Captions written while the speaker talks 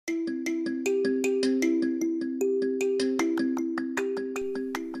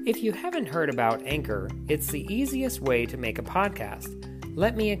If you haven't heard about Anchor, it's the easiest way to make a podcast.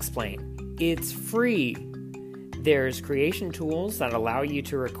 Let me explain. It's free. There's creation tools that allow you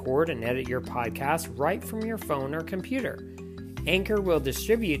to record and edit your podcast right from your phone or computer. Anchor will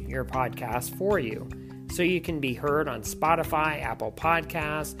distribute your podcast for you, so you can be heard on Spotify, Apple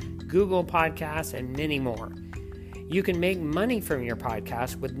Podcasts, Google Podcasts, and many more. You can make money from your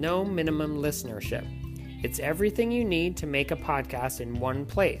podcast with no minimum listenership. It's everything you need to make a podcast in one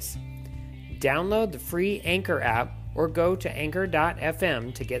place. Download the free Anchor app or go to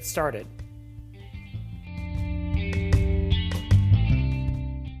anchor.fm to get started.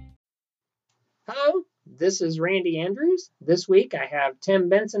 Hello, this is Randy Andrews. This week I have Tim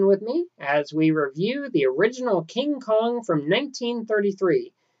Benson with me as we review the original King Kong from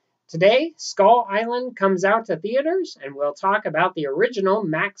 1933. Today, Skull Island comes out to theaters, and we'll talk about the original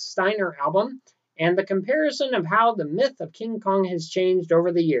Max Steiner album and the comparison of how the myth of King Kong has changed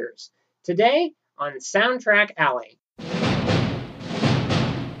over the years. Today on Soundtrack Alley.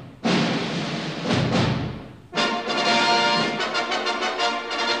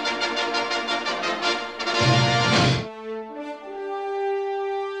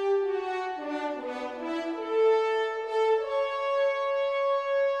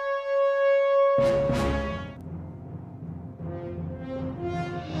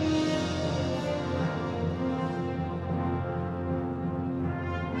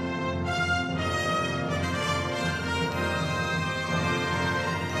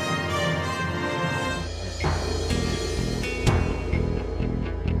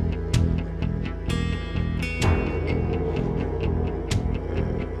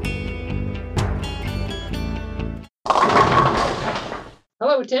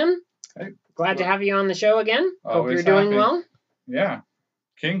 Hello, Tim. Hey. Glad to have you on the show again. Hope Always you're doing happy. well. Yeah.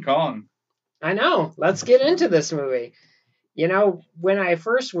 King Kong. I know. Let's get into this movie. You know, when I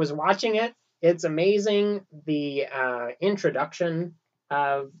first was watching it, it's amazing the introduction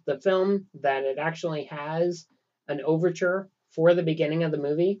of the film, that it actually has an overture for the beginning of the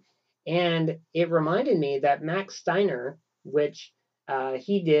movie. And it reminded me that Max Steiner, which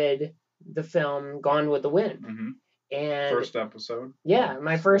he did the film Gone with the Wind. Mm-hmm. And First episode. yeah,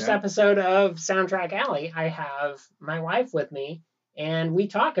 my first episode of Soundtrack Alley, I have my wife with me, and we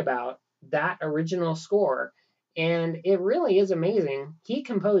talk about that original score. And it really is amazing. He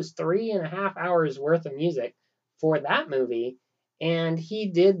composed 3.5 hours worth of music for that movie, and he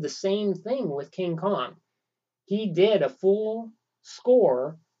did the same thing with King Kong. He did a full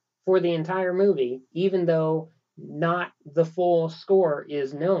score for the entire movie, even though not the full score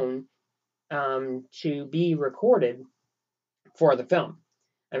is known to be recorded for the film.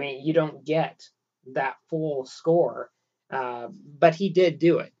 I mean, you don't get that full score, but he did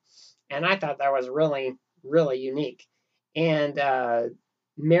do it. And I thought that was really, really unique. And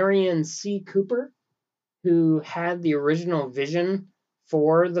Marion C. Cooper, who had the original vision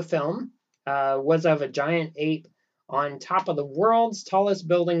for the film, was of a giant ape on top of the world's tallest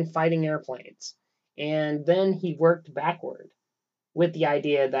building fighting airplanes. And then he worked backward with the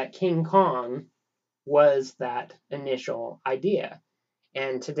idea that King Kong was that initial idea.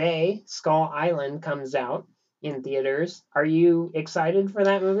 And today, Skull Island comes out in theaters. Are you excited for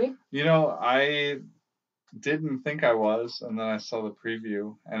that movie? You know, I didn't think I was, and then I saw the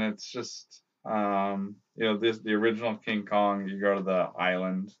preview, and it's just, the original King Kong, you go to the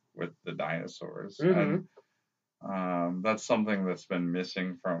island with the dinosaurs, Mm-hmm. and that's something that's been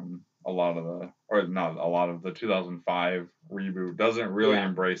missing from a lot of the 2005 reboot. Doesn't really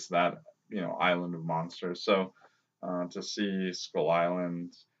embrace that, island of monsters. So to see Skull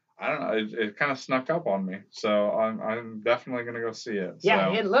Island, I don't know, it kind of snuck up on me. So I'm definitely gonna go see it.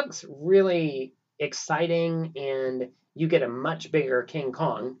 Yeah, So. it looks really exciting, and you get a much bigger King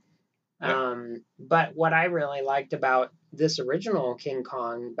Kong. Yeah. But what I really liked about this original King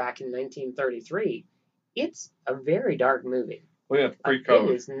Kong back in 1933, it's a very dark movie. Well, yeah, pre-code.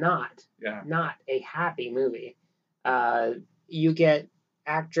 It is not a happy movie. You get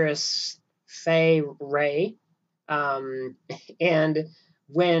actress Fay Wray, and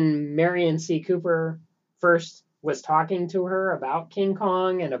when Marion C. Cooper first was talking to her about King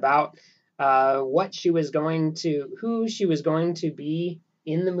Kong and about who she was going to be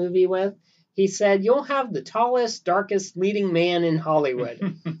in the movie with, he said, "You'll have the tallest, darkest leading man in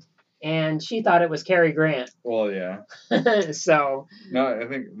Hollywood." And she thought it was Cary Grant. Well, yeah. So. No, I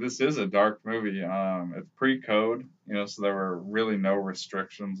think this is a dark movie. It's pre-code, so there were really no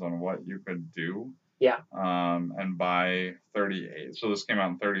restrictions on what you could do. Yeah. And by 38, so this came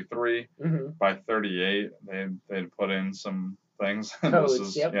out in 33. Mm-hmm. By 38, they'd put in some things.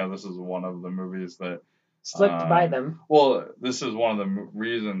 Codes, This is one of the movies that slipped by them. Well, this is one of the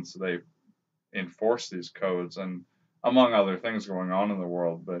reasons they enforce these codes, and among other things going on in the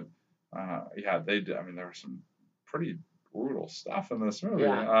world. But yeah, they did. I mean, there was some pretty brutal stuff in this movie.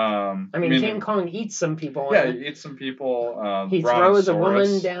 Yeah. I mean, King Kong eats some people. Yeah, he eats some people. He throws a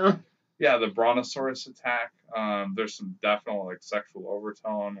woman down. Yeah, the Brontosaurus attack. There's some definite like sexual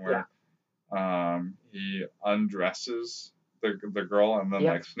overtone where he undresses the girl and then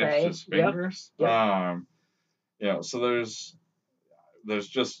like sniffs his fingers. Yep. You know, so there's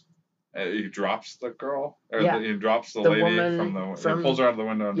just he drops the girl, or he drops the lady he pulls her out of the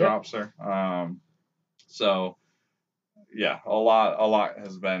window and drops her. So yeah, a lot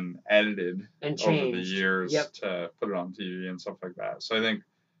has been edited and over the years to put it on TV and stuff like that. So I think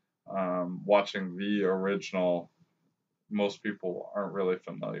watching the original, most people aren't really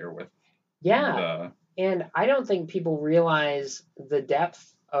familiar with. Yeah, and I don't think people realize the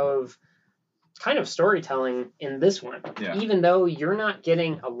depth of kind of storytelling in this one. Yeah. Even though you're not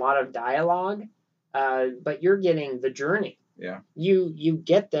getting a lot of dialogue, but you're getting the journey. Yeah. You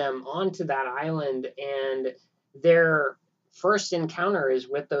get them onto that island, and their first encounter is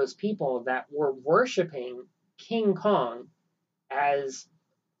with those people that were worshiping King Kong as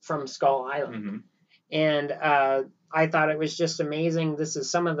from Skull Island. Mm-hmm. And I thought it was just amazing. This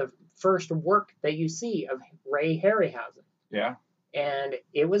is some of the first work that you see of Ray Harryhausen. Yeah. And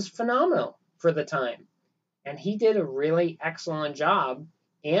it was phenomenal for the time. And he did a really excellent job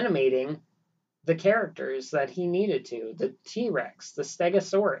animating the characters that he needed to. The T-Rex, the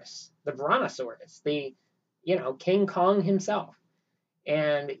Stegosaurus, the Brontosaurus, the, King Kong himself.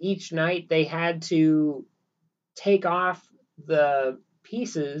 And each night they had to take off the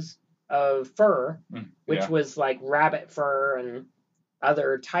pieces of fur, which was like rabbit fur and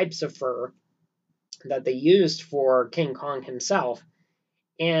other types of fur that they used for King Kong himself.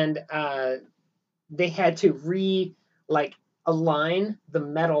 And they had to align the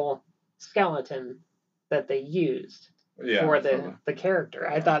metal skeleton that they used for the character.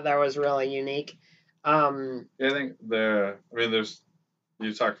 I thought that was really unique. I think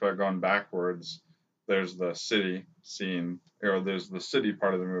you talked about going backwards. There's the city scene, or there's the city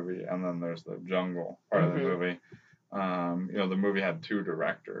part of the movie, and then there's the jungle part of the movie. The movie had two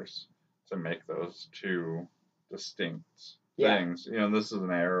directors to make those two distinct things. This is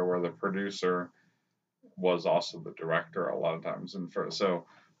an era where the producer was also the director a lot of times, and so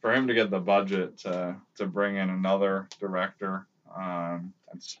for him to get the budget to bring in another director and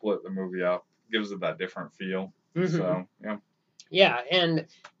split the movie up gives it that different feel. So yeah. Yeah, and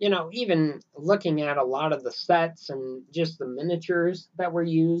even looking at a lot of the sets and just the miniatures that were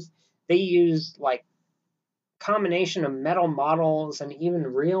used, they used like combination of metal models and even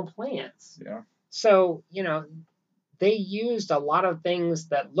real plants. Yeah. So, they used a lot of things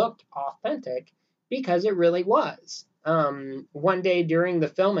that looked authentic because it really was. One day during the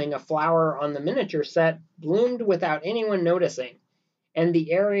filming, a flower on the miniature set bloomed without anyone noticing, and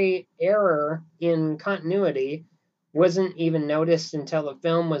the error in continuity wasn't even noticed until the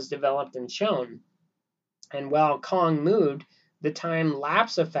film was developed and shown. And while Kong moved, the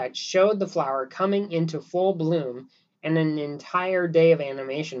time-lapse effect showed the flower coming into full bloom, and an entire day of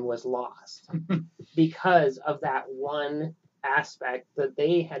animation was lost because of that one aspect that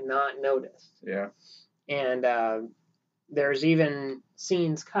they had not noticed. Yeah. And there's even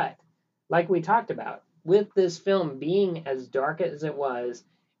scenes cut, like we talked about, with this film being as dark as it was,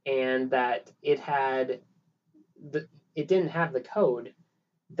 and that it didn't have the code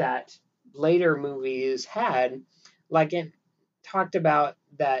that later movies had. Like it talked about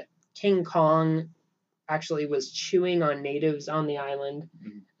that King Kong actually was chewing on natives on the island.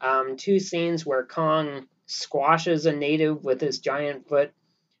 Two scenes where Kong squashes a native with his giant foot,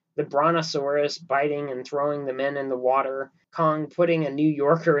 the Brontosaurus biting and throwing the men in the water, Kong putting a New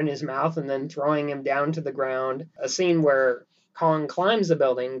Yorker in his mouth and then throwing him down to the ground, a scene where Kong climbs the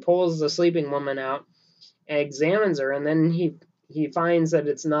building, pulls the sleeping woman out, and examines her, and then he finds that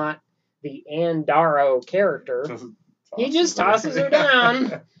it's not the Ann Darrow character. He just tosses her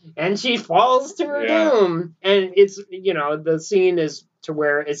down, and she falls to her doom. And it's, the scene is to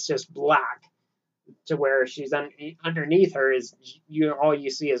where it's just black, to where she's underneath her is, all you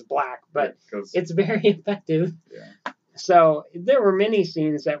see is black, but it's very effective. Yeah. So there were many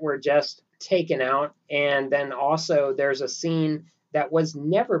scenes that were just taken out, and then also there's a scene that was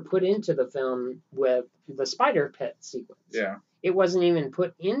never put into the film with the spider pit sequence. Yeah. It wasn't even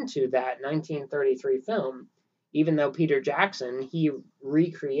put into that 1933 film, even though Peter Jackson, he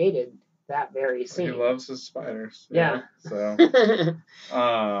recreated that very scene. He loves his spiders. Yeah. So, the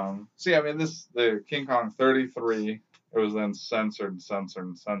King Kong 33, it was then censored.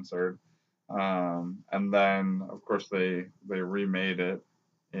 And then, of course, they remade it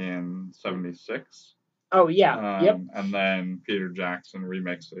in '76. Oh yeah, yep. And then Peter Jackson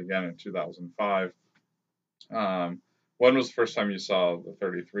remakes it again in 2005. When was the first time you saw the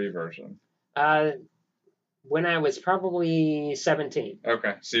 33 version? When I was probably 17.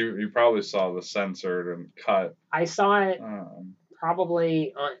 Okay, so you probably saw the censored and cut. I saw it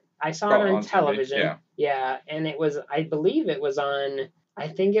probably on. I saw it on television. TV, yeah, and it was. I believe it was on. I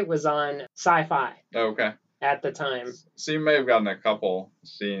think it was on Sci-Fi. Okay. At the time. So you may have gotten a couple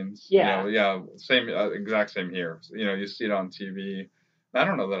scenes. Yeah. Same, exact same here. You see it on TV. I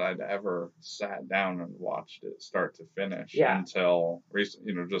don't know that I'd ever sat down and watched it start to finish until recent,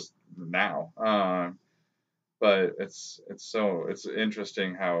 just now. But it's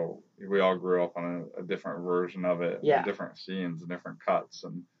interesting how we all grew up on a different version of it, different scenes and different cuts,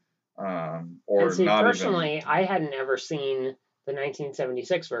 and not personally, even. I hadn't ever seen the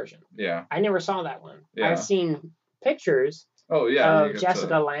 1976 version. Yeah. I never saw that one. Yeah. I've seen pictures. Oh yeah. Of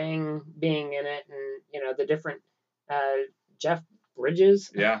Jessica Lange being in it, and the different Jeff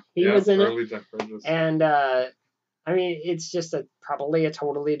Bridges. Yeah. He was in early Jeff Bridges. And I mean, it's just probably a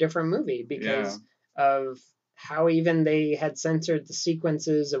totally different movie because of how even they had censored the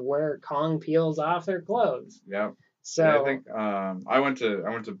sequences of where Kong peels off their clothes. Yeah. So I think I went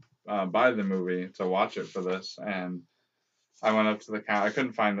to buy the movie to watch it for this, and I went up to the counter. I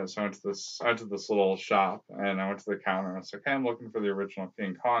couldn't find it, so I went to this little shop, and I went to the counter, and I was like, "Hey, I'm looking for the original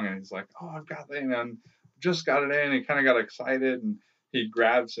King Kong," and he's like, "Oh, I've got it, and just got it in." He kind of got excited, and he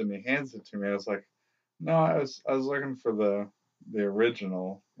grabs it and he hands it to me. I was like, "No, I was looking for the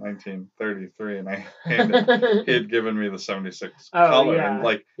original 1933," and I handed. He had given me the '76 color, and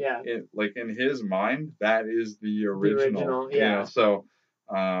like in his mind, that is the original. So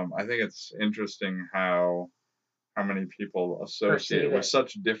I think it's interesting how many people associate it with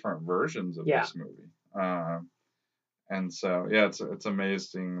such different versions of this movie. And so, it's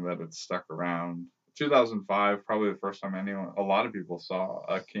amazing that it's stuck around. 2005, probably the first time a lot of people saw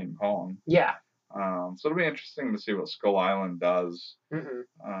a King Kong. Yeah. So it'll be interesting to see what Skull Island does.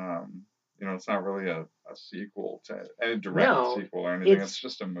 Mm-hmm. It's not really a sequel to any direct sequel or anything. It's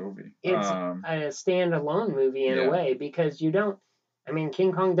just a movie. It's a standalone movie in a way because you don't. I mean,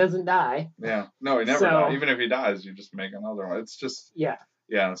 King Kong doesn't die. Yeah. No, he never dies. Even if he dies, you just make another one. It's just. Yeah.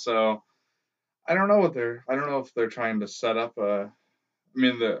 Yeah. So I don't know if they're trying to set up a. I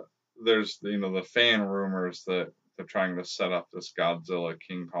mean, there's the fan rumors that they're trying to set up this Godzilla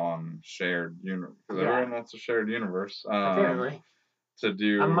King Kong shared universe because everyone wants a shared universe. Apparently. To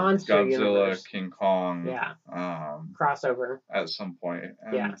do a monster Godzilla universe. King Kong. Yeah. Crossover. At some point.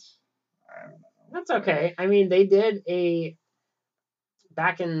 And I don't know. That's okay. I mean, they did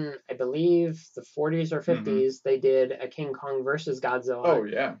back in, I believe, the 40s or 50s, they did a King Kong versus Godzilla. Oh,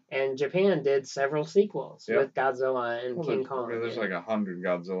 yeah. And Japan did several sequels with Godzilla and King Kong. There's like 100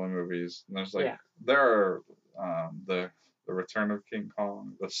 Godzilla movies. And there's there are the Return of King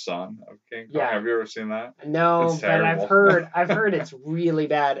Kong, the Son of King Kong. Have you ever seen that? No, but I've heard it's really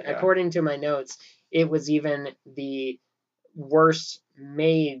bad. According to my notes, it was even the worst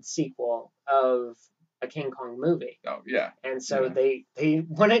made sequel of a King Kong movie. Oh, yeah. And so they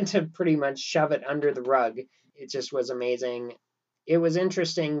wanted to pretty much shove it under the rug. It just was amazing. It was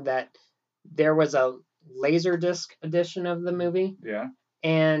interesting that there was a Laserdisc edition of the movie. Yeah.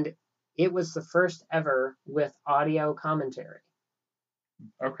 And it was the first ever with audio commentary.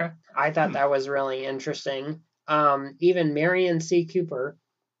 Okay. I thought that was really interesting. Even Marion C. Cooper,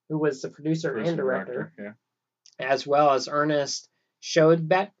 who was the producer and director, as well as Ernest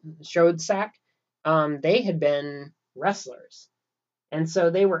Schoedsack, they had been wrestlers. And so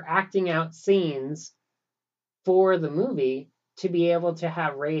they were acting out scenes for the movie to be able to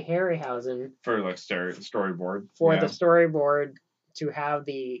have Ray Harryhausen for like storyboard. For the storyboard to have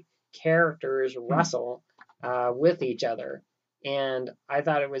the characters wrestle with each other. And I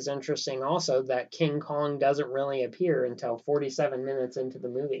thought it was interesting also that King Kong doesn't really appear until 47 minutes into the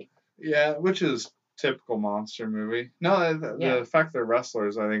movie. Yeah, which is typical monster movie. No, the fact they're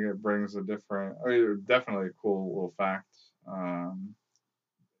wrestlers, I think it brings a different, definitely a cool little fact.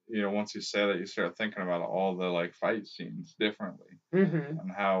 Once you say that, you start thinking about all the like fight scenes differently,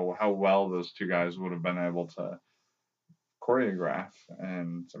 and how well those two guys would have been able to choreograph.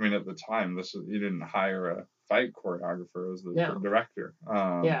 And I mean, at the time, you didn't hire a fight choreographer; it was the director,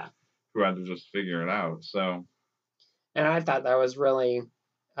 who had to just figure it out. So, and I thought that was really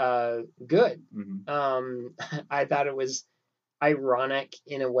good. I thought it was ironic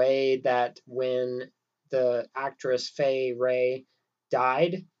in a way that when the actress Fay Wray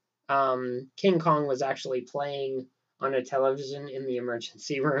died, King Kong was actually playing on a television in the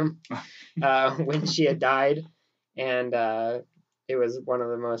emergency room when she had died, and it was one of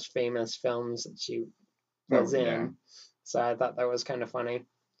the most famous films that she was in. Yeah. So I thought that was kind of funny.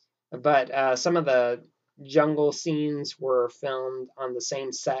 But some of the jungle scenes were filmed on the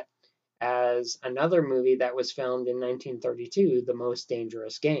same set as another movie that was filmed in 1932, The Most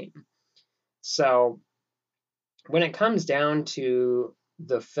Dangerous Game. So when it comes down to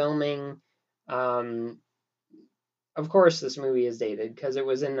the filming, um, of course, this movie is dated because it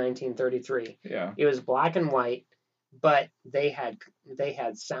was in 1933. Yeah. It was black and white, but they had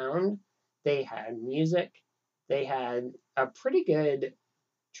sound, they had music, they had a pretty good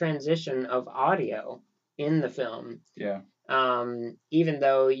transition of audio in the film. Yeah. Even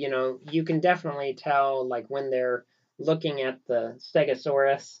though, you can definitely tell, like, when they're looking at the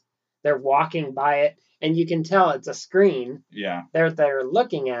Stegosaurus, they're walking by it, and you can tell it's a screen Yeah. they're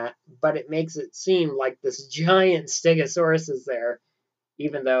looking at, but it makes it seem like this giant Stegosaurus is there,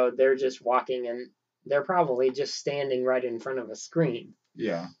 even though they're just walking and they're probably just standing right in front of a screen.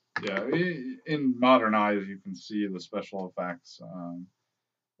 Yeah. Yeah. In modern eyes, you can see the special effects,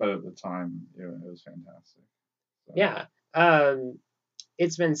 but at the time, it was fantastic. So. Yeah.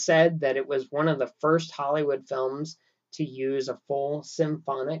 It's been said that it was one of the first Hollywood films to use a full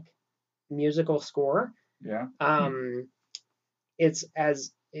symphonic musical score. Yeah. It's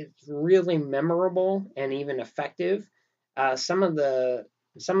really memorable and even effective. Some of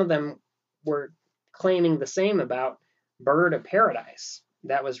them were claiming the same about Bird of Paradise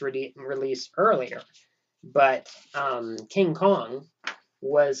that was released earlier, but King Kong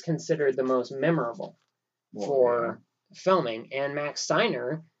was considered the most memorable for filming. And Max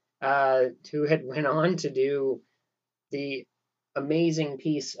Steiner, who had went on to do the amazing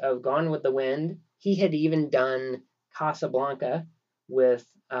piece of Gone with the Wind, he had even done Casablanca with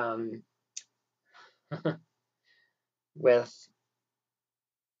with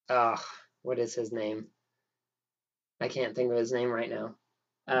what is his name? I can't think of his name right now.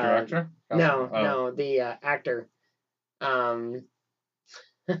 Director? No, the actor.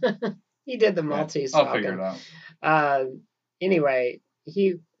 He did the Maltese Falcon. I'll figure it out. Anyway,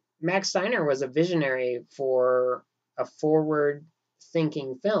 Max Steiner was a visionary for a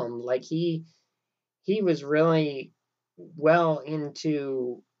forward-thinking film. Like he was really well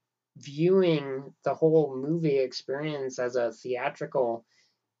into viewing the whole movie experience as a theatrical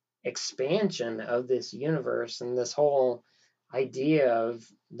expansion of this universe and this whole idea of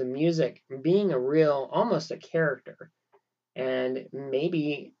the music being almost a character. And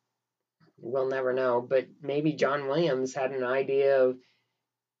maybe, we'll never know, but maybe John Williams had an idea of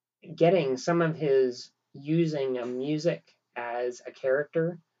getting some of his using of music as a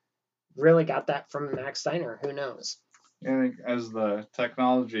character. Really got that from Max Steiner. Who knows? I think as the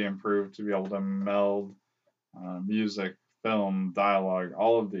technology improved to be able to meld music, film, dialogue,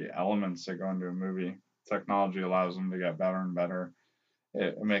 all of the elements that go into a movie, technology allows them to get better and better.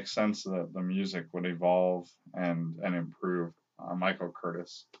 It makes sense that the music would evolve and improve. Michael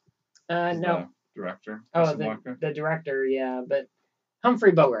Curtis. No. The director. Oh, the director, yeah, but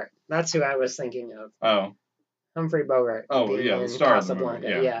Humphrey Bogart. That's who I was thinking of. Oh. Humphrey Bogart. Oh, yeah, the star Casablanca. Of the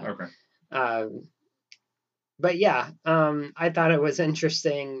movie. Yeah. Okay. But yeah, I thought it was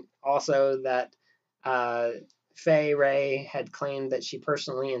interesting also that Fay Wray had claimed that she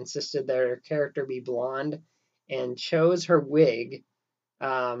personally insisted that her character be blonde and chose her wig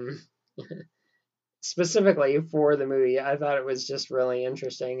specifically for the movie. I thought it was just really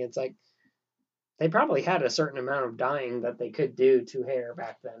interesting. It's like they probably had a certain amount of dyeing that they could do to hair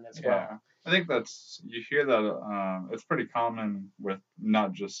back then as well. Yeah, I think you hear that it's pretty common with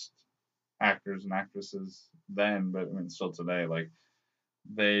not just actors and actresses then, but I mean still today. Like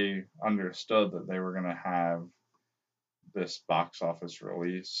they understood that they were gonna have this box office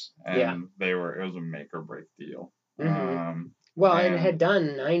release, and it was a make or break deal. Mm-hmm. Well, it had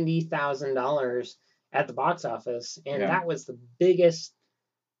done $90,000 at the box office, and that was the biggest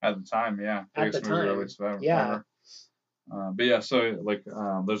at the time. Yeah, biggest movie release ever. But yeah, so like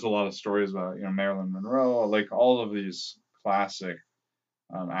there's a lot of stories about Marilyn Monroe, like all of these classic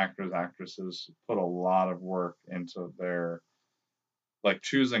actors, actresses put a lot of work into their like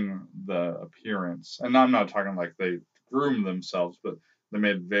choosing the appearance, and I'm not talking like they groomed themselves, but they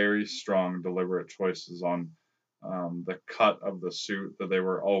made very strong, deliberate choices on the cut of the suit that they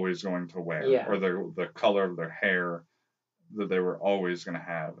were always going to wear, or the color of their hair that they were always going to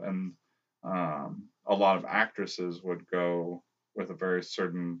have, and a lot of actresses would go with a very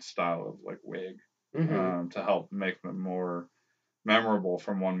certain style of like wig to help make them more memorable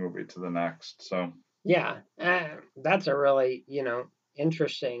from one movie to the next. So yeah, that's a really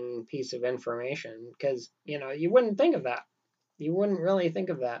interesting piece of information because, you wouldn't think of that. You wouldn't really think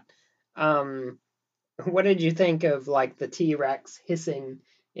of that. Um, what did you think of like the T-Rex hissing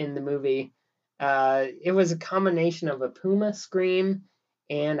in the movie? It was a combination of a puma scream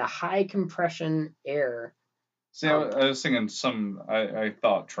and a high compression air. See, I was thinking I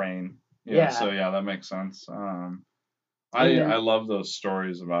thought train. Yeah, so Yeah. yeah, that makes sense. I love those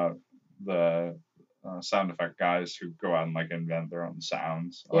stories about the sound effect guys who go out and like invent their own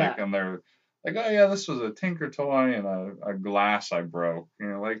sounds. Like, Yeah. and they're like, oh yeah, this was a Tinker toy and a glass I broke.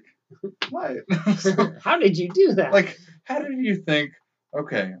 Like, what? How did you do that? Like, how did you think?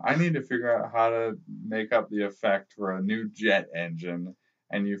 Okay, I need to figure out how to make up the effect for a new jet engine,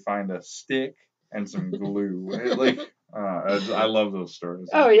 and you find a stick and some glue. I love those stories.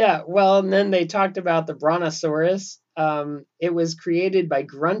 Oh yeah. Well, and then they talked about the Brontosaurus. It was created by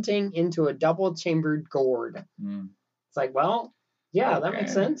grunting into a double-chambered gourd. It's like, well, yeah, that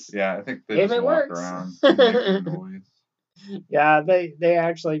makes sense. Yeah, I think they if just it walk works. around and make noise. Yeah, they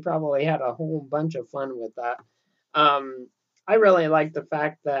actually probably had a whole bunch of fun with that. I really like the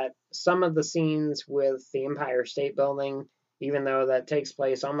fact that some of the scenes with the Empire State Building, even though that takes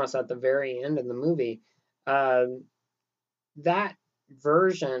place almost at the very end of the movie, uh, that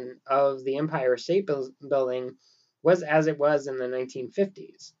version of the Empire State Building was as it was in the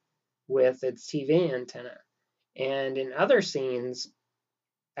 1950s with its TV antenna. And in other scenes,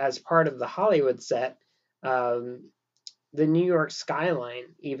 as part of the Hollywood set, the New York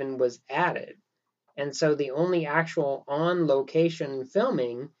skyline even was added. And so the only actual on location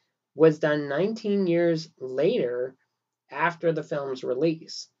filming was done 19 years later after the film's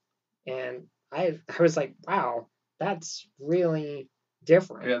release. And I was like, wow, that's really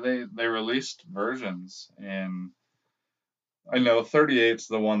different. Yeah, they released versions, and I know 38's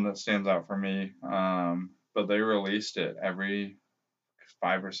the one that stands out for me. But they released it every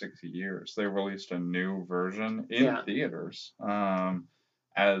 5 or 6 years. They released a new version in theaters.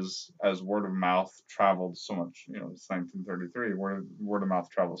 As word of mouth traveled so much, it's 1933. Word of mouth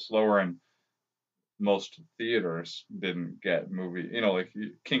traveled slower, and most theaters didn't get movie. Like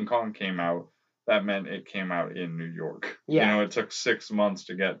King Kong came out, that meant it came out in New York. Yeah. It took 6 months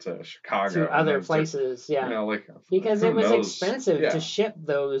to get to Chicago. To other places, yeah. Because it was expensive to ship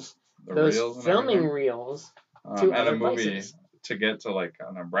those filming reels to other places. To get to like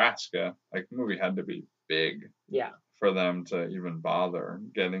Nebraska, like the movie had to be big. Yeah. For them to even bother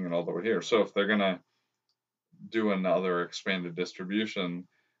getting it all the way here. So if they're gonna do another expanded distribution,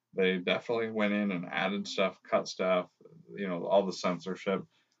 they definitely went in and added stuff, cut stuff, all the censorship.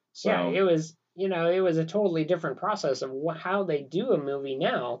 So yeah, it was it was a totally different process of how they do a movie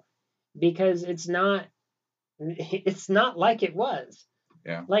now, because it's not like it was.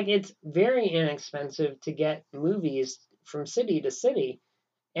 Yeah. Like it's very inexpensive to get movies from city to city,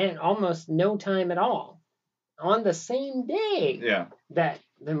 and almost no time at all on the same day. Yeah. That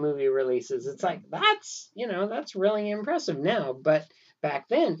the movie releases. It's like that's really impressive now, but back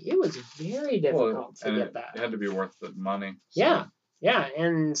then it was very difficult to get that. It had to be worth the money. So. Yeah,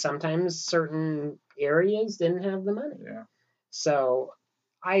 and sometimes certain areas didn't have the money. Yeah. So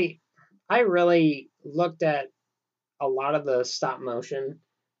I really looked at a lot of the stop motion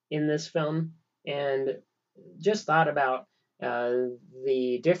in this film and just thought about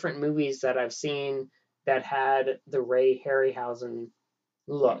the different movies that I've seen that had the Ray Harryhausen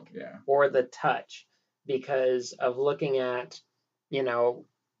look or the touch, because of looking at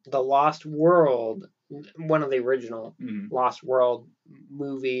the Lost World, one of the original Lost World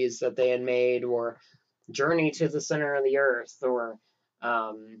movies that they had made, or Journey to the Center of the Earth, or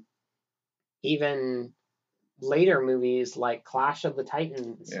even later movies like Clash of the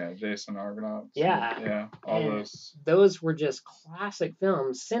Titans. Yeah, Jason Argonauts. Yeah. All those. Those were just classic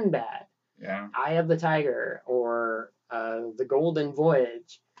films. Sinbad. Yeah. Eye of the Tiger, or The Golden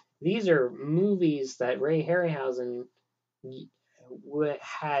Voyage. These are movies that Ray Harryhausen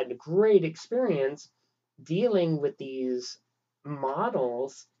had great experience dealing with these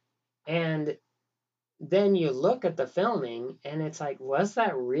models, and then you look at the filming and it's like, was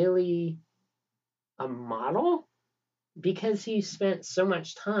that really a model? Because he spent so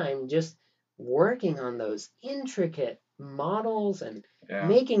much time just working on those intricate models and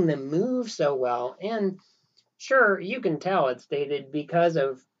making them move so well. And sure, you can tell it's dated because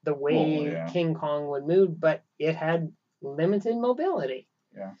of the way King Kong would move, but it had limited mobility.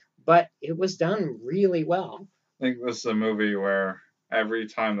 Yeah. But it was done really well. I think this is a movie where every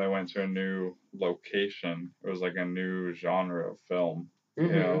time they went to a new location, it was like a new genre of film.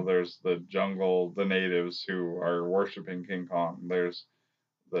 There's the jungle, the natives who are worshiping King Kong. There's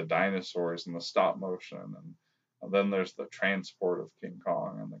the dinosaurs and the stop motion, and And then there's the transport of King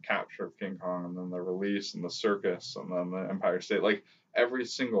Kong and the capture of King Kong, and then the release and the circus, and then the Empire State. Like every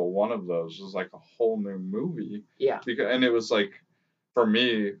single one of those was like a whole new movie. Yeah. And it was like, for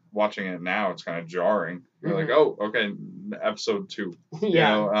me watching it now, it's kind of jarring. You're like, Mhm. oh, okay, episode 2. You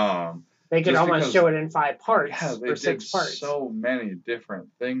Yeah. know, They could just almost because- show it in 5 parts yeah, they or 6 did parts. so many different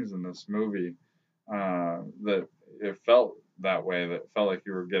things in this movie that it felt that way. That felt like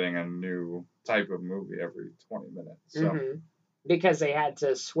you were getting a new type of movie every 20 minutes. So Mhm. Because they had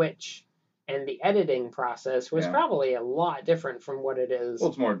to switch, and the editing process was Yeah. probably a lot different from what it is.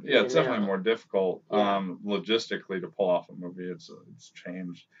 well, it's more it's definitely now. more difficult Yeah. logistically to pull off a movie. It's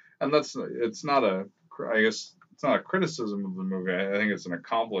changed, and it's not a I guess it's not a criticism of the movie. I think it's an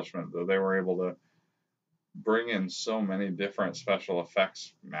accomplishment that they were able to bring in so many different special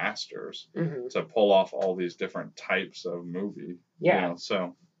effects masters Mhm. to pull off all these different types of movie. Yeah. You know,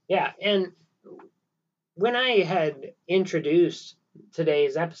 so Yeah, and when I had introduced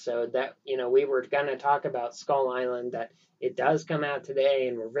today's episode that, we were going to talk about Skull Island, that it does come out today,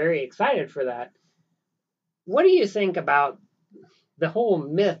 and we're very excited for that. What do you think about the whole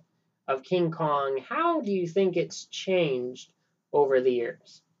myth of King Kong? How do you think it's changed over the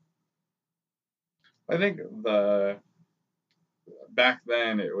years? I think back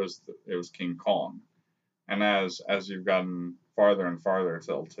then it was King Kong, and as you've gotten farther and farther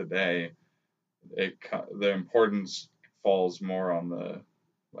till today, the importance falls more on the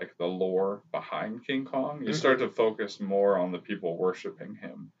lore behind King Kong. You start to focus more on the people worshiping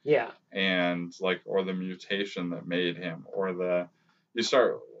him. Yeah. And or the mutation that made him, or you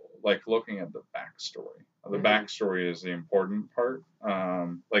start looking at the backstory. The backstory is the important part.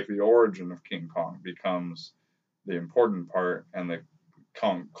 Like the origin of King Kong becomes the important part, and the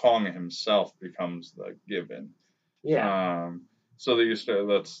Kong himself becomes the given. Yeah. So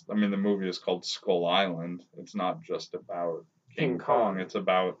the movie is called Skull Island. It's not just about King Kong. It's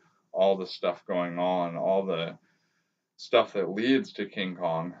about all the stuff going on, all the stuff that leads to King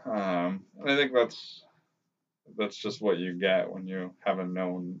Kong. And I think that's just what you get when you have a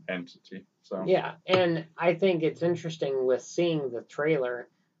known entity. So Yeah, and I think it's interesting with seeing the trailer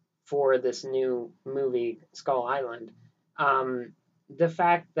for this new movie, Skull Island. The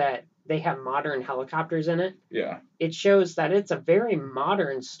fact that they have modern helicopters in it. Yeah. It shows that it's a very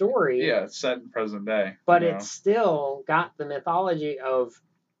modern story. Yeah, it's set in present day. But it's still got the mythology of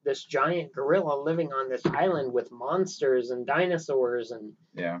this giant gorilla living on this island with monsters and dinosaurs and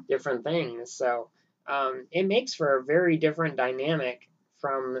different things. So it makes for a very different dynamic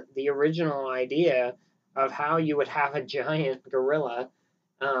from the original idea of how you would have a giant gorilla,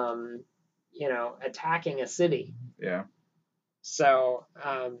 attacking a city. Yeah. So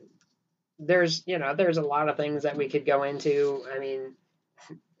there's a lot of things that we could go into. I mean,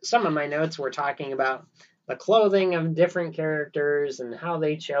 some of my notes were talking about the clothing of different characters and how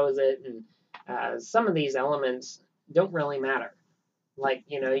they chose it, and some of these elements don't really matter. Like,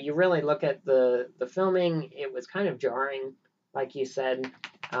 you really look at the filming, it was kind of jarring, like you said,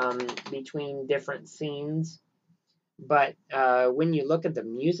 between different scenes. But when you look at the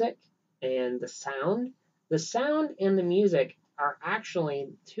music and the sound and the music are actually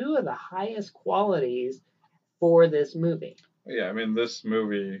two of the highest qualities for this movie. Yeah, I mean, this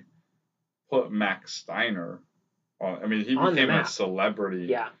movie put Max Steiner on. I mean, he On the became a map.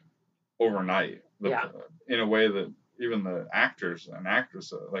 celebrity overnight. Yeah. In a way that even the actors and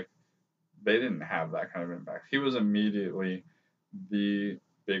actresses, they didn't have that kind of impact. He was immediately the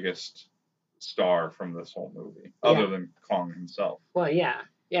biggest star from this whole movie, other than Kong himself. Well, yeah.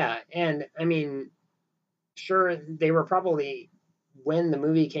 And I mean, sure, they were probably, when the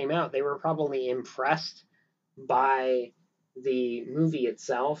movie came out, they were probably impressed by the movie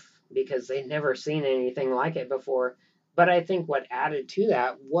itself because they'd never seen anything like it before. But I think what added to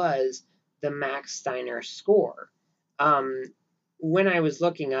that was the Max Steiner score. When I was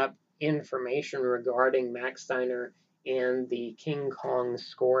looking up information regarding Max Steiner and the King Kong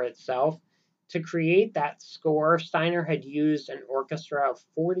score itself, to create that score, Steiner had used an orchestra of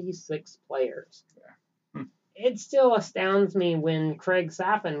 46 players. It still astounds me when Craig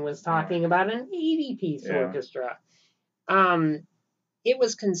Saffin was talking about an 80-piece orchestra. It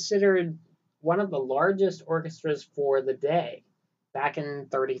was considered one of the largest orchestras for the day back in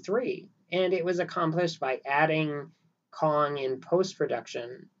 1933. And it was accomplished by adding Kong in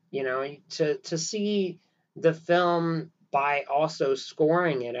post-production, to see the film by also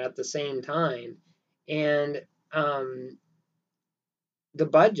scoring it at the same time. And the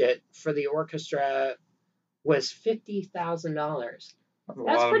budget for the orchestra was $50,000.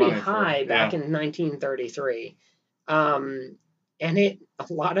 That's pretty high back in 1933. and a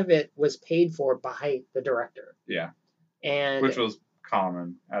lot of it was paid for by the director. Yeah. And which was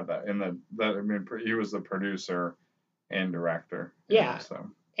common at that he was the producer and director. Yeah. So.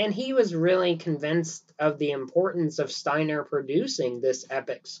 And he was really convinced of the importance of Steiner producing this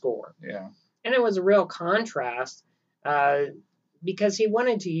epic score. Yeah. And it was a real contrast because he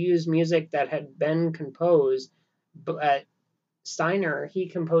wanted to use music that had been composed, but Steiner, he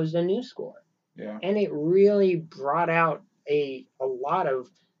composed a new score. Yeah. And it really brought out a lot of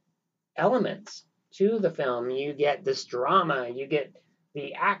elements to the film. You get this drama, you get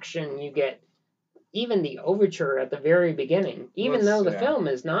the action, you get even the overture at the very beginning, even though the film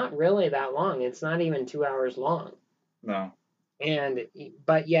is not really that long. It's not even 2 hours long. No.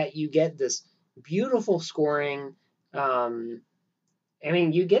 But yet you get this beautiful scoring.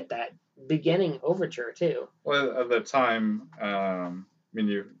 You get that beginning overture too. Well, at the time,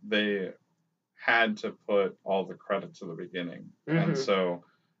 they had to put all the credit to the beginning, and so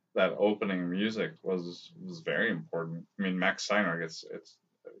that opening music was very important. I mean, Max Steiner gets it's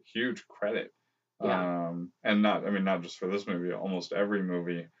a huge credit. Yeah. And not just for this movie, almost every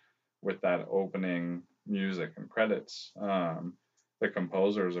movie with that opening music and credits. The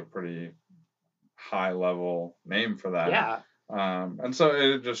composer is a pretty high level name for that. Yeah. And so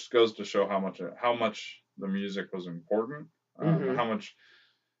it just goes to show how much the music was important. How much,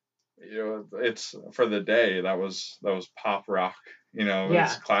 it's for the day that was pop rock.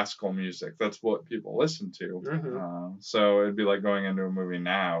 It's classical music. That's what people listen to. So it'd be like going into a movie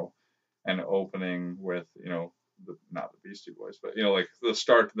now and opening with, not the Beastie Boys, but, like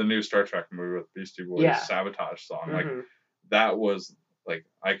the new Star Trek movie with Beastie Boys Sabotage song. Like that was like,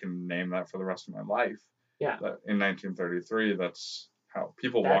 I can name that for the rest of my life. Yeah. In 1933, that's how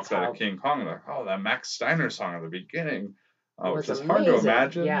people walked out of King Kong and they're like, oh, that Max Steiner song at the beginning. Which is hard to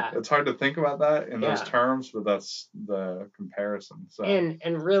imagine. Yeah. It's hard to think about that in those terms, but that's the comparison. So. And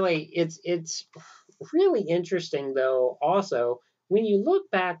really, it's really interesting, though, also, when you look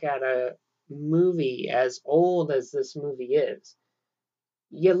back at a movie as old as this movie is,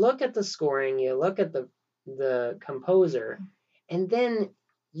 you look at the scoring, you look at the composer, and then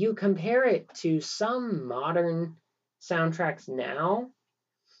you compare it to some modern soundtracks now,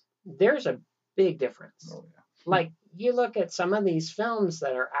 there's a big difference. Oh, yeah. Like, you look at some of these films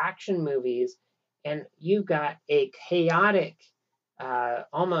that are action movies, and you've got a chaotic,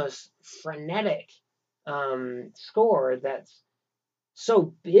 almost frenetic score that's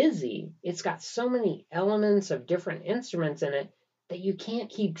so busy. It's got so many elements of different instruments in it that you can't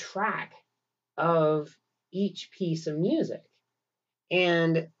keep track of each piece of music.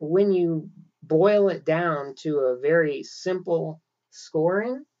 And when you boil it down to a very simple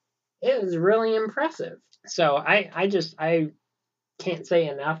scoring, it was really impressive. So I can't say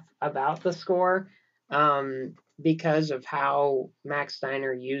enough about the score because of how Max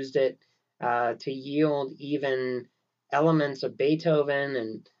Steiner used it to yield even elements of Beethoven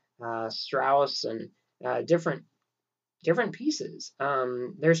and Strauss and different pieces.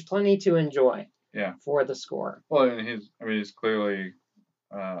 There's plenty to enjoy. Yeah. For the score. Well, and he's clearly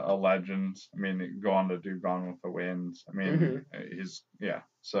a legend. Go on to do Gone with the Wind.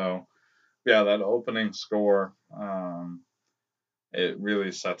 So that opening score, it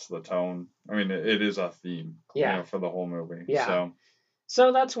really sets the tone. It is a theme, for the whole movie. Yeah.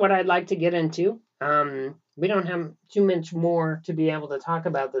 So that's what I'd like to get into. We don't have too much more to be able to talk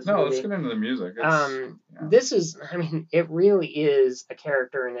about this movie. No, let's get into the music. This is, it really is a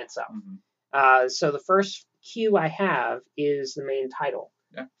character in itself. So the first cue I have is the main title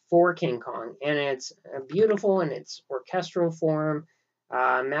for King Kong, and it's beautiful in its orchestral form.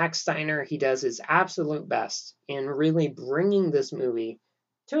 Max Steiner, he does his absolute best in really bringing this movie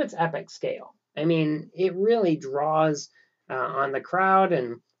to its epic scale. It really draws on the crowd,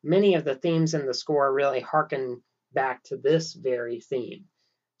 and many of the themes in the score really harken back to this very theme.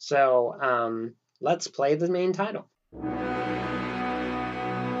 So let's play the main title.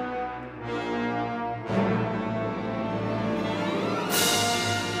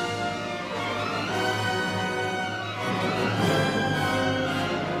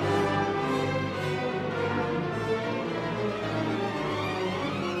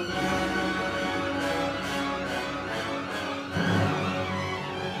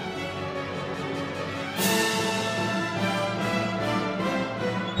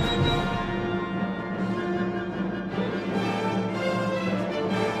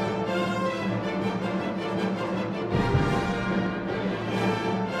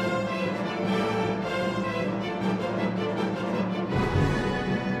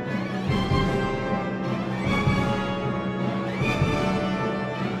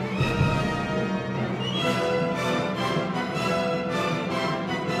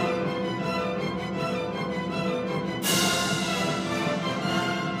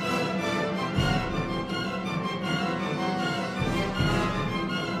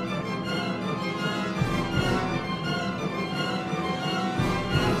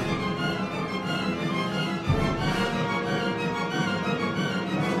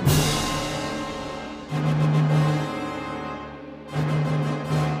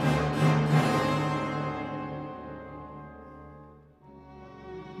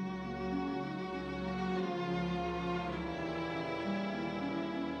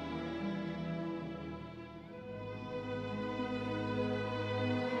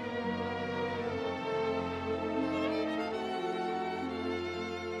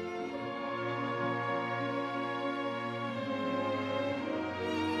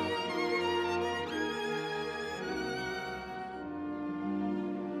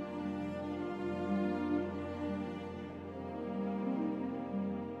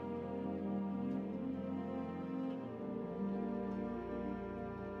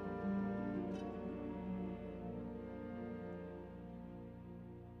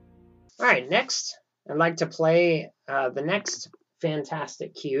 All right, next, I'd like to play the next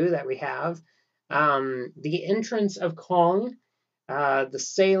fantastic cue that we have. The entrance of Kong, the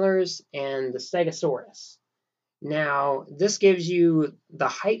Sailors, and the Stegosaurus. Now, this gives you the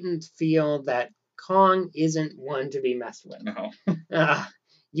heightened feel that Kong isn't one to be messed with. No.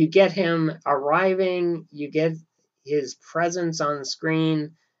 You get him arriving, you get his presence on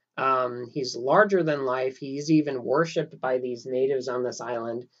screen. He's larger than life. He's even worshipped by these natives on this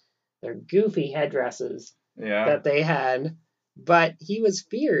island. They're goofy headdresses that they had, but he was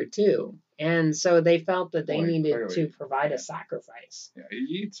feared too. And so they felt that they needed to provide a sacrifice. Yeah, he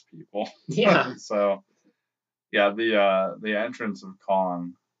eats people. Yeah. So, yeah, the entrance of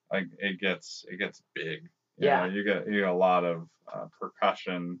Kong, like it gets big. You get a lot of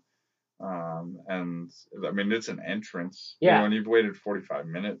percussion, and I mean it's an entrance. Yeah. And you've waited 45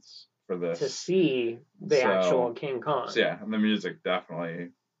 minutes for this to see the actual King Kong. So yeah, and the music definitely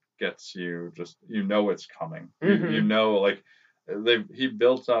gets you just it's coming. Mm-hmm. You know, like he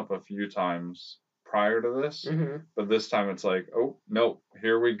built up a few times prior to this, but this time it's like, oh no,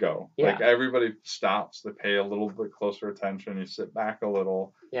 here we go. Yeah. Like everybody stops, they pay a little bit closer attention, you sit back a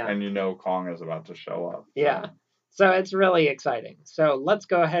little, and Kong is about to show up. Yeah. So it's really exciting. So let's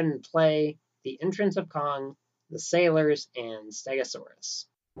go ahead and play the entrance of Kong, the Sailors, and Stegosaurus.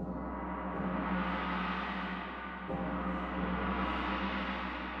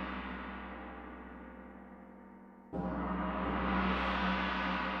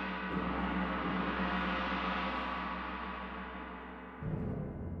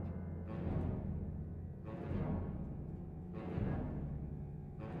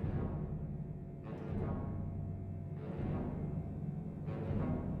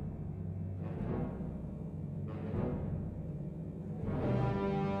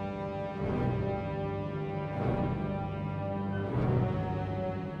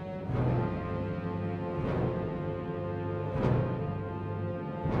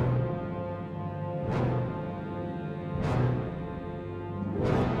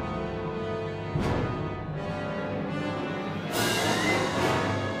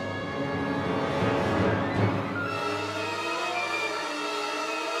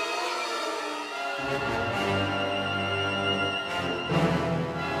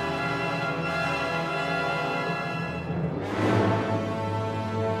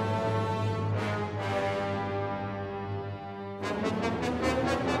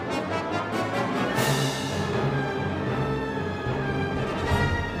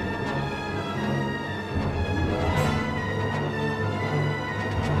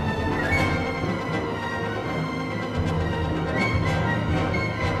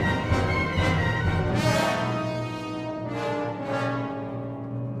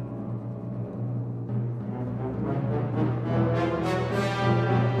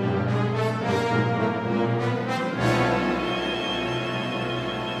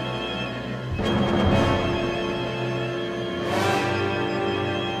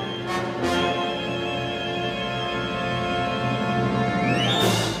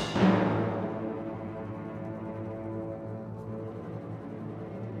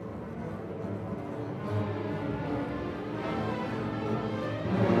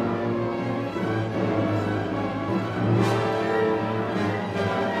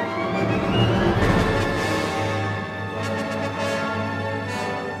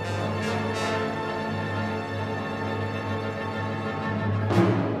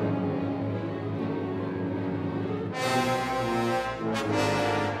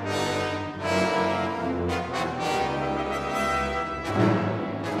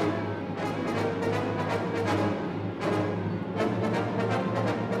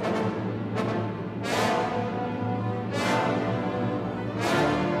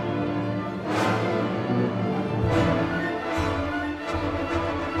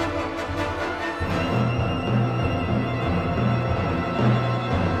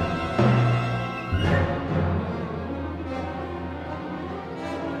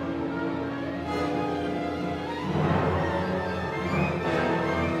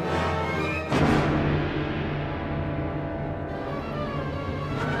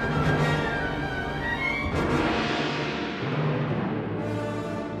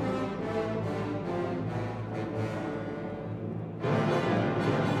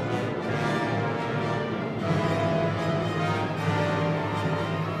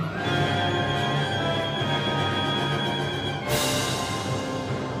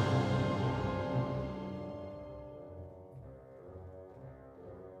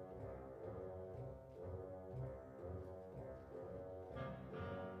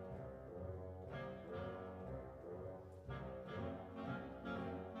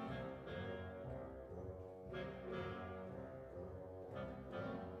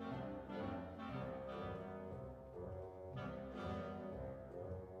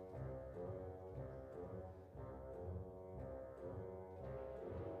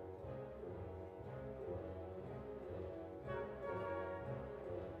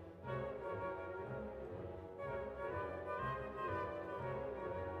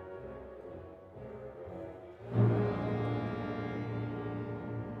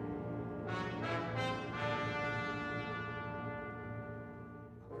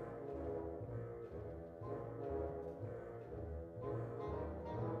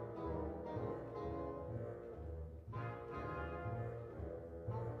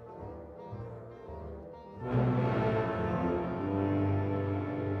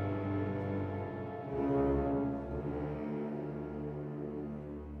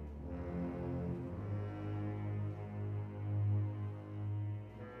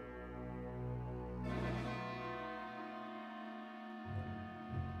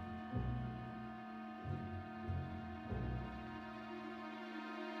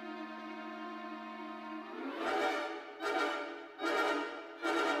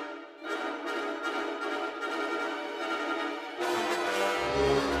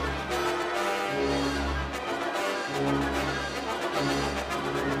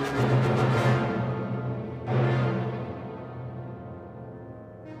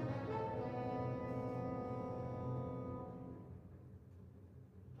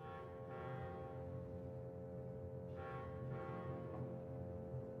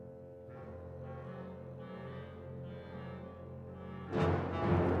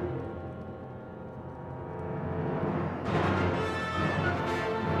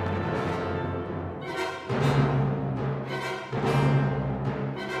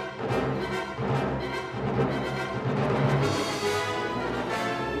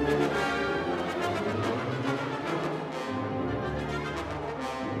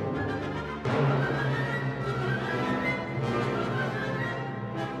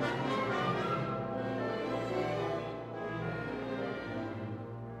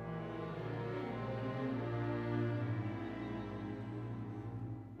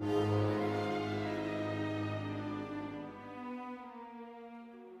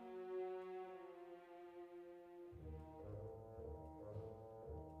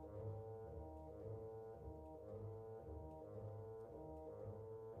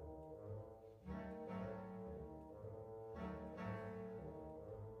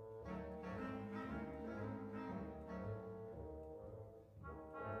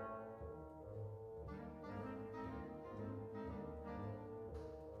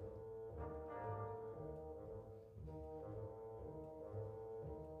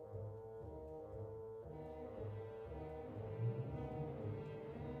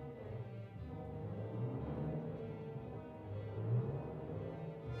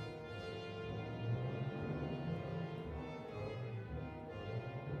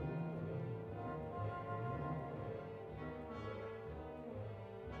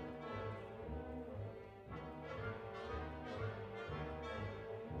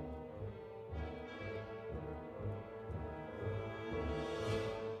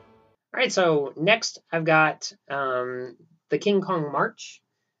 right, so next I've got the King Kong March.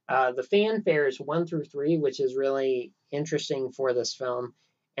 The fanfares 1 through 3, which is really interesting for this film.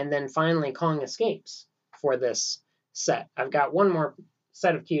 And then finally, Kong Escapes for this set. I've got one more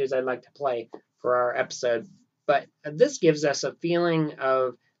set of cues I'd like to play for our episode. But this gives us a feeling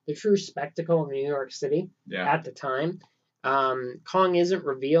of the true spectacle of New York City at the time. Kong isn't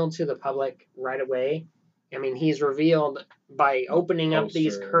revealed to the public right away. I mean, he's revealed by opening up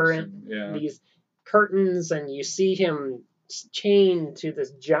these curtains, and you see him chained to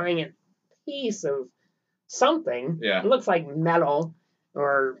this giant piece of something. It looks like metal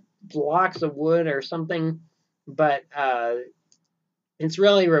or blocks of wood or something, but it's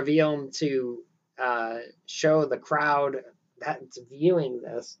really revealed to show the crowd that's viewing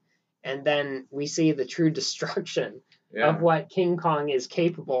this, and then we see the true destruction of what King Kong is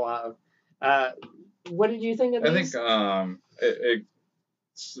capable of. What did you think of these? I think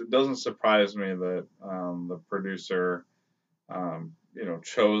it doesn't surprise me that the producer,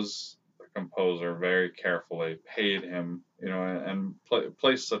 chose the composer very carefully, paid him, and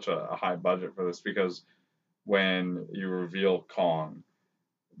placed such a high budget for this, because when you reveal Kong,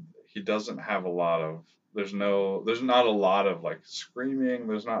 he doesn't have a lot of. There's not a lot of like screaming.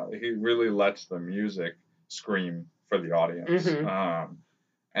 He really lets the music scream for the audience. Mm-hmm.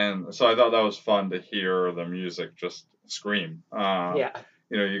 And so I thought that was fun to hear the music just scream.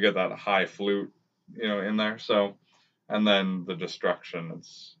 You get that high flute, in there. So, and then the destruction,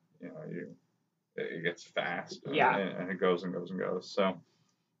 it's, it gets fast. And it goes and goes and goes. So,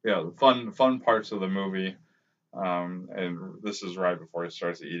 the fun parts of the movie. And this is right before he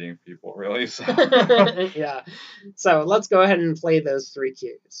starts eating people, really. So. Yeah. So let's go ahead and play those 3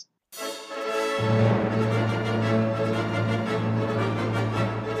 cues.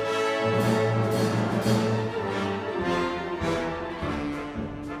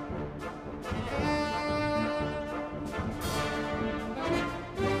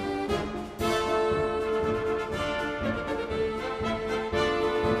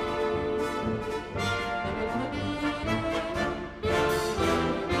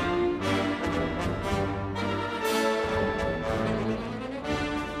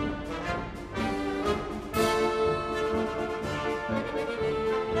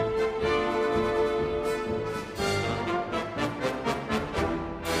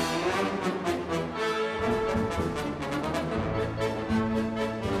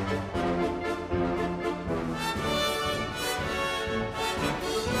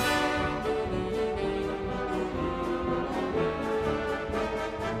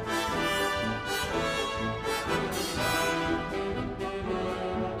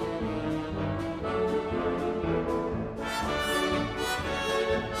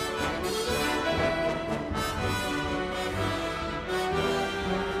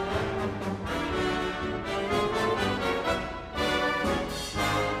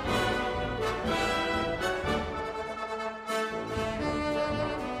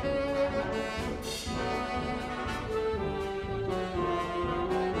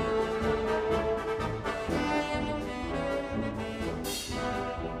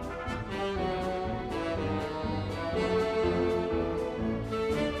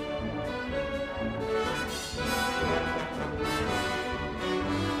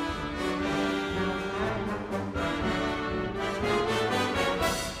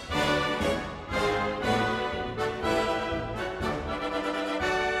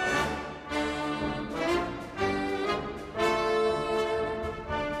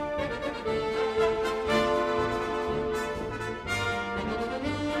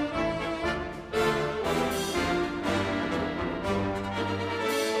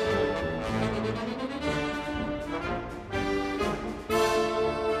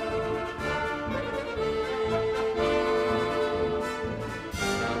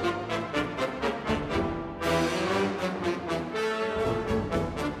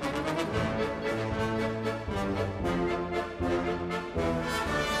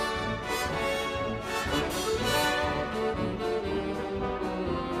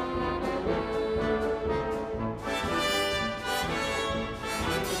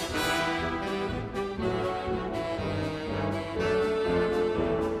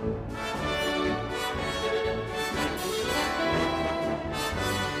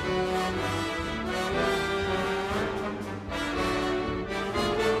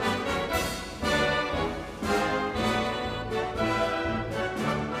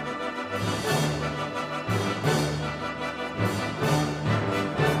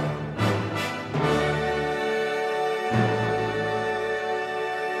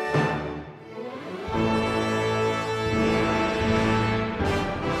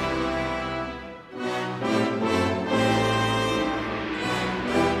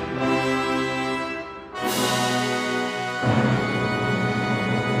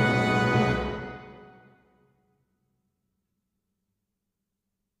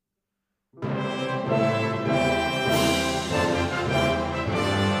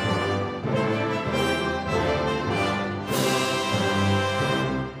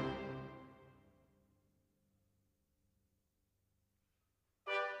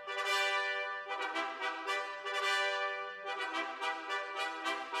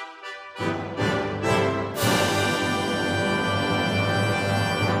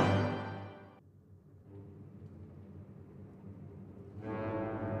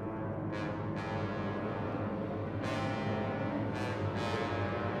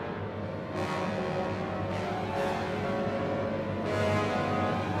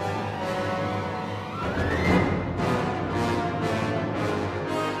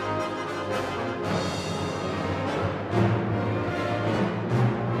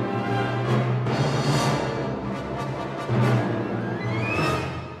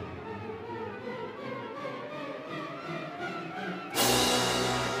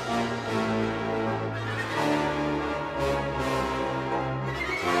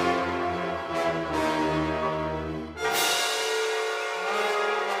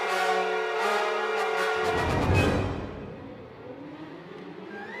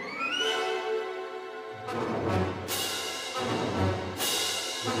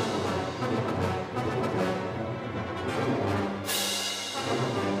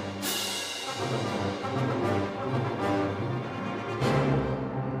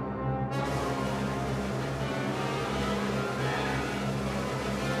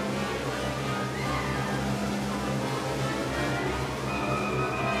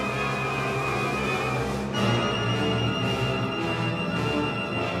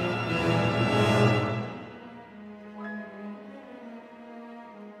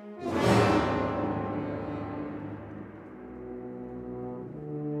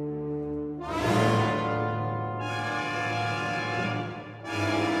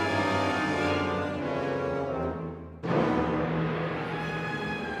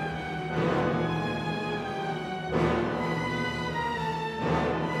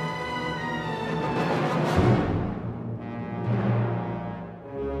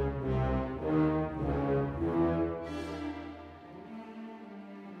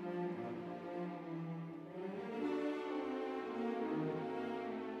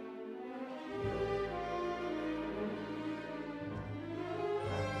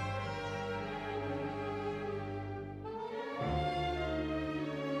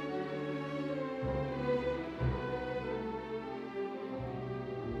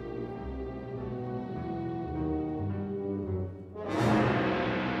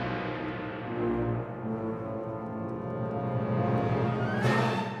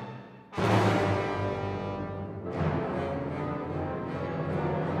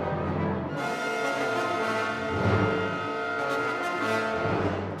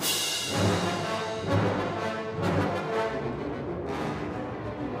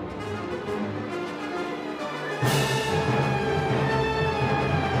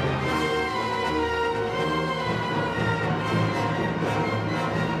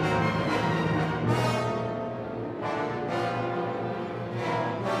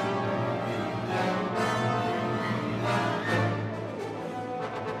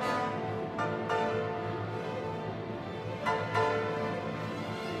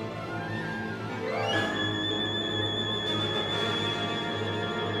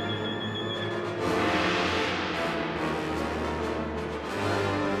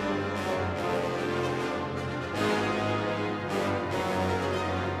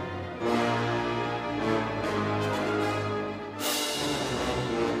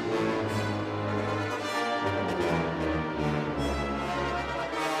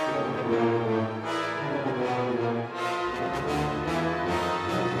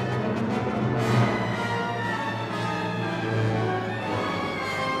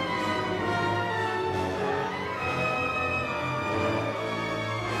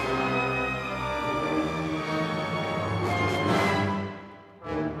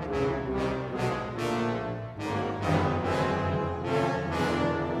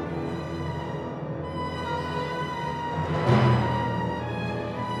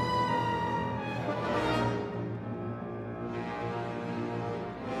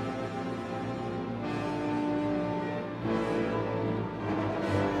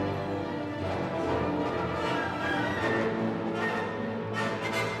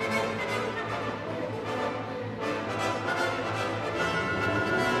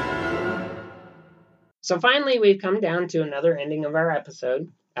 So finally, we've come down to another ending of our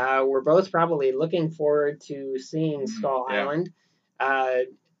episode. We're both probably looking forward to seeing Skull Island.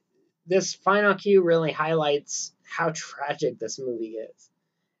 This final cue really highlights how tragic this movie is.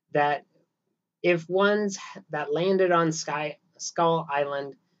 That if ones that landed on Skull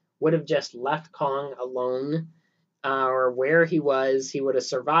Island would have just left Kong alone, or where he was, he would have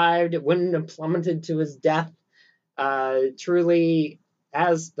survived. It wouldn't have plummeted to his death. Truly,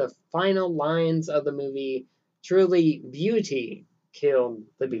 as the final lines of the movie, truly beauty killed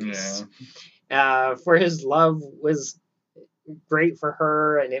the beast. For his love was great for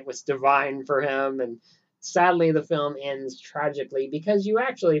her and it was divine for him. And sadly, the film ends tragically because you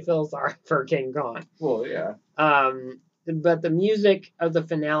actually feel sorry for King Kong. Well, yeah. But the music of the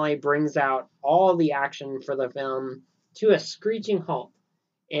finale brings out all the action for the film to a screeching halt.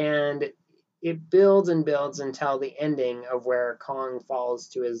 And it builds and builds until the ending of where Kong falls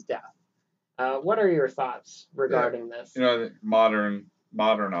to his death. What are your thoughts regarding this?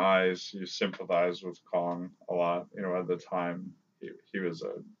 Modern eyes, you sympathize with Kong a lot. At the time, he was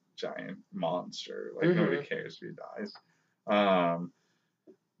a giant monster. Like, nobody cares if he dies.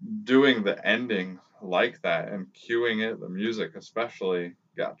 Doing the ending like that and cueing it, the music especially,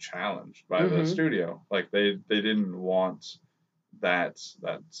 got challenged by the studio. Like, they didn't want that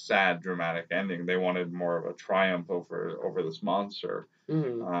sad dramatic ending. They wanted more of a triumph over this monster.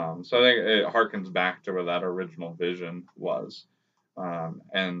 So I think it harkens back to where that original vision was,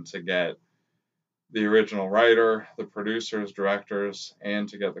 and to get the original writer, the producers, directors, and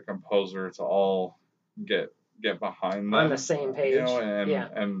to get the composer to all get behind them on the same page.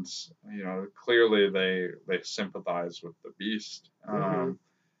 And clearly they sympathize with the beast. And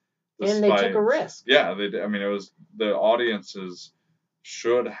they took a risk. Yeah, they did. I mean, it was the audiences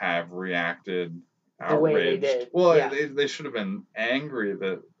should have reacted outraged. The way they did. Well, they should have been angry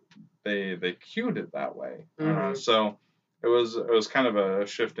that they cued it that way. So it was kind of a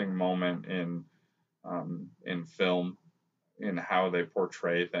shifting moment in film, in how they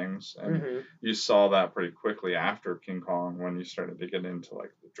portray things, and you saw that pretty quickly after King Kong when you started to get into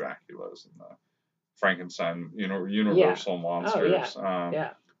like the Draculas and the Frankenstein, Universal monsters.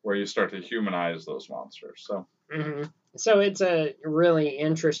 Where you start to humanize those monsters. So. So it's a really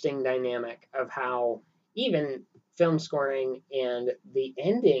interesting dynamic of how even film scoring and the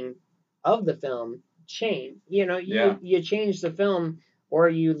ending of the film change. You change the film, or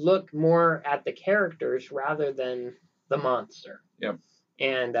you look more at the characters rather than the monster. Yep.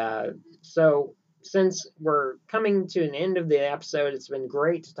 And so since we're coming to an end of the episode, it's been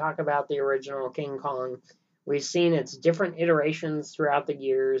great to talk about the original King Kong. We've seen its different iterations throughout the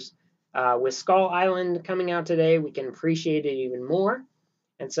years. With Skull Island coming out today, we can appreciate it even more.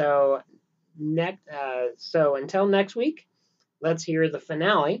 And so, until next week, let's hear the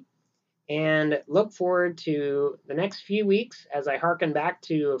finale and look forward to the next few weeks as I harken back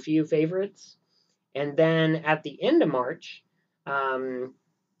to a few favorites. And then at the end of March,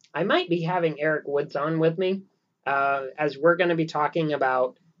 I might be having Eric Woods on with me as we're going to be talking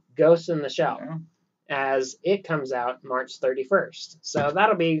about Ghost in the Shell. As it comes out March 31st. So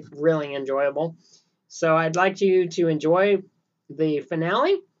that'll be really enjoyable. So I'd like you to enjoy the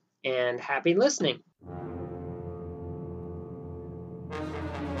finale and happy listening.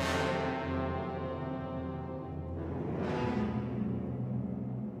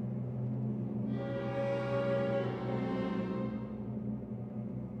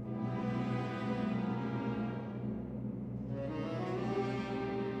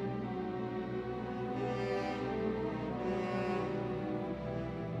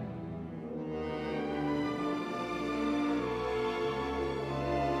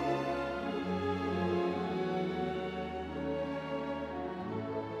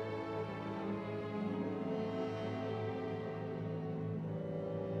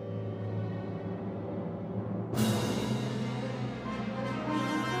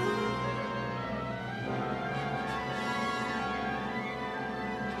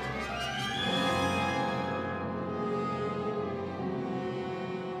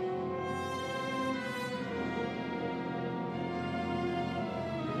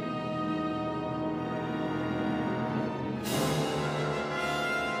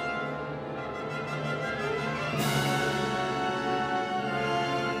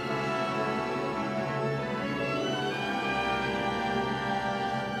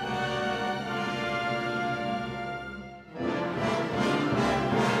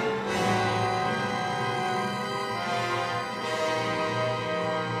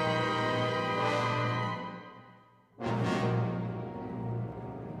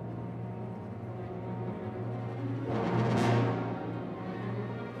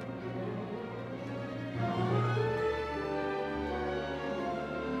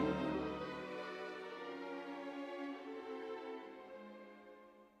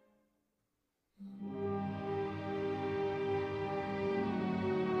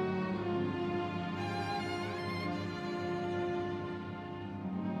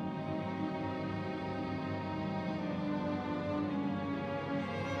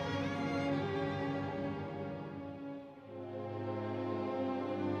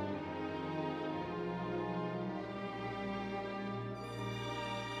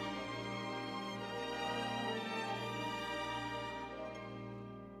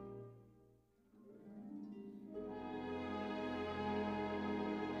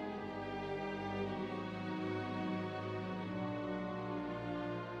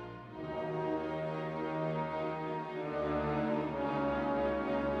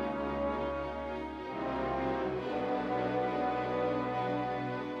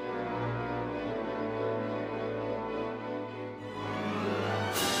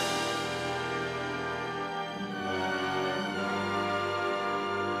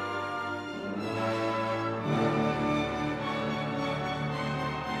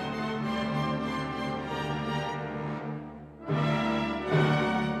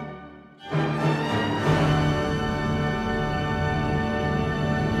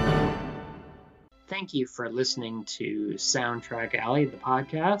 thank you for listening to Soundtrack Alley, the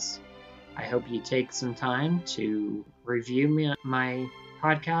podcast. I hope you take some time to review my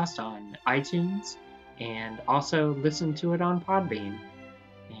podcast on iTunes and also listen to it on Podbean.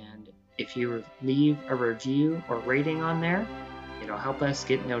 And if you leave a review or rating on there, it'll help us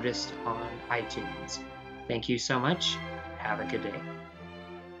get noticed on iTunes. Thank you so much. Have a good day.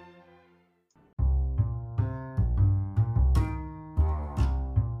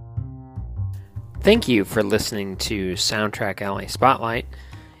 Thank you for listening to Soundtrack Alley Spotlight.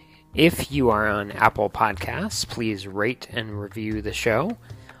 If you are on Apple Podcasts, please rate and review the show.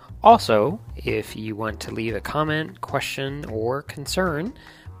 Also, if you want to leave a comment, question, or concern,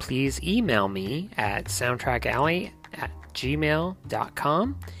 please email me at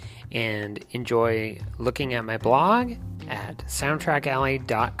soundtrackalley@gmail.com and enjoy looking at my blog at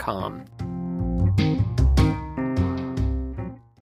soundtrackalley.com.